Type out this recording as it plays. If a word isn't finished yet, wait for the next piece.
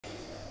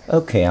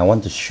Okay, I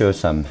want to show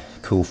some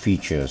cool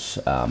features.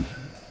 I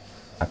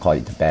call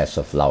it the best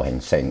of Lau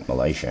Heng Seng,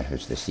 Malaysia,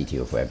 who's the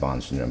CTO for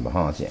Advanced Neural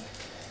Mahathir.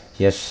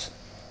 He has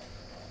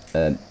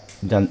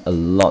done a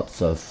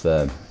lot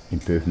of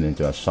improvement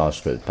to our source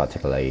code,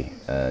 particularly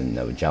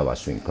Java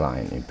Swing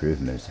client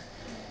improvements,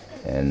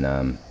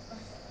 and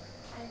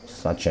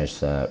such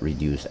as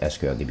reduce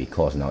SQLDB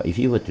cost. Now, if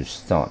you were to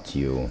start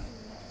your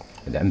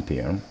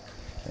ADempiere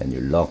and you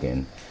log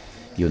in,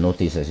 you'll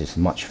notice that it's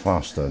much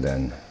faster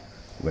than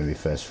when we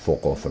first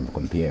fork off from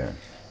Compere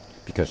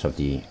because of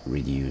the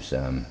reduced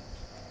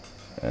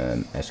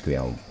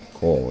SQL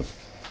calls.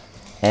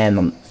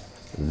 And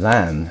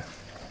then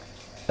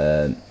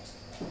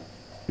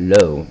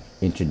Low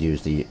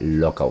introduced the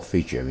logout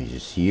feature, which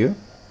is here,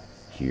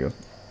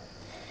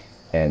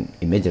 and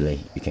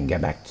immediately you can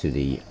get back to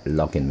the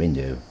login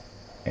window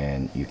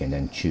and you can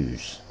then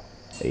choose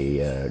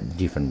a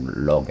different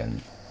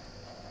login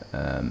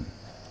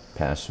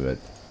password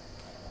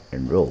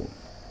and role.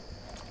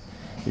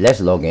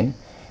 Let's log in,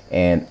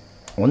 and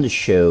I want to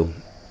show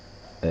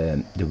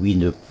the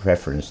window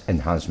preference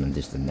enhancement.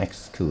 This is the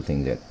next cool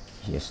thing that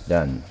he has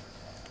done,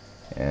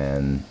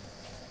 and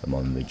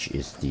among which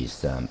is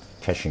this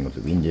caching of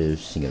the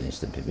windows, single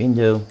instance per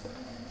window,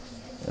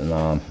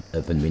 and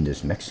open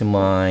windows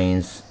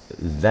maximize,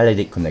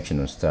 validate connection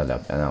on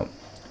startup. And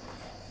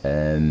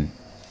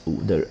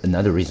now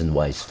another reason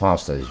why it's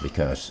faster is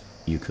because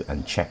you could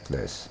uncheck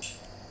this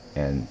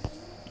and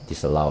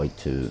disallow it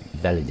to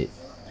validate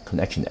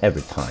connection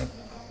every time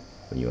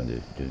when you want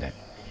to do that.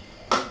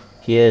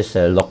 Here's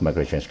a log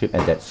migration script,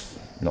 and that's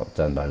not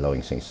done by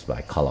logging things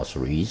by Carlos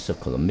Ruiz of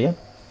Colombia.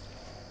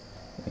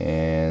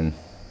 And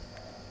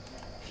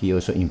he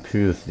also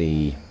improved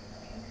the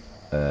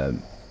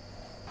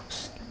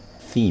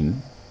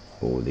theme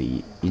or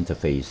the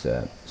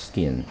interface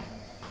skin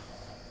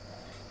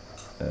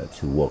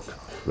to work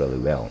really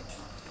well.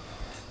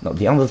 Now,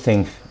 the other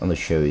thing on the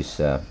show is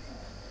the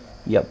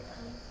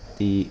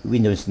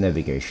Windows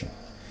navigation.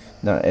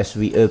 Now, as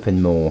we open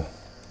more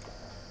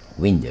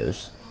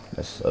windows,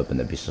 let's open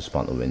the business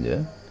partner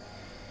window,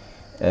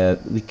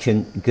 we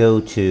can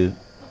go to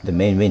the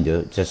main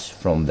window just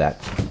from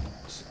that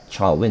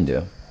child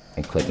window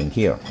and clicking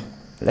here.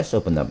 Let's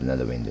open up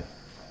another window.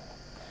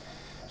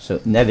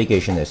 So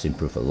navigation has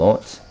improved a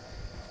lot,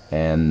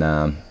 and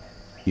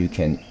you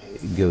can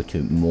go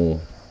to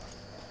more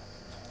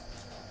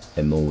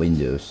and more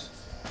windows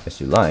as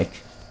you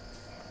like,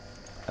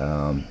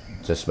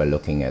 just by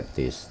looking at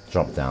this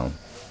drop down.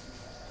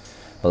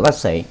 But let's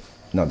say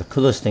now the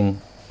coolest thing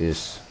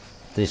is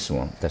this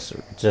one that's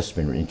just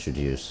been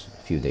introduced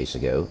a few days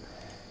ago.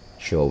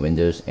 Show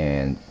windows,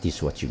 and this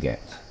is what you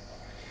get.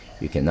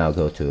 You can now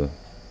go to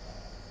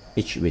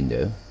each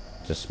window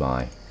just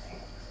by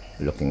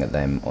looking at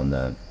them on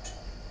the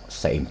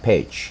same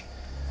page.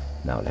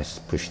 Now let's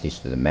push this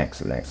to the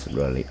max. Let's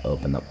really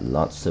open up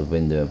lots of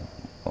window.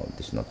 Oh,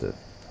 this is not the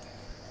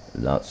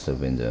lots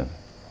of window.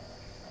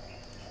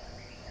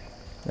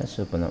 Let's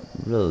open up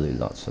really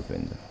lots of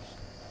windows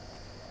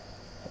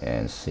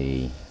and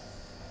see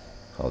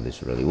how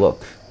this really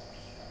work.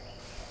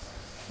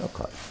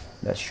 Okay,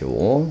 let's show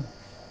all.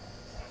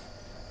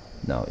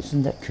 Now,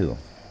 isn't that cool?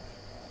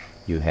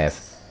 You have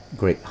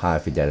great high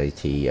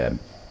fidelity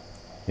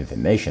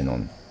information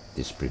on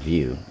this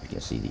preview. You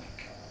can see the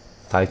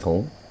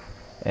title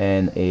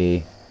and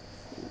a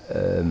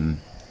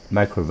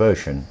micro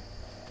version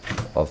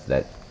of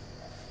that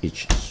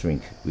each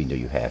shrink window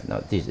you have.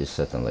 Now, this is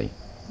certainly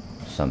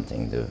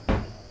something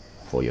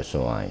for your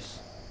sore eyes.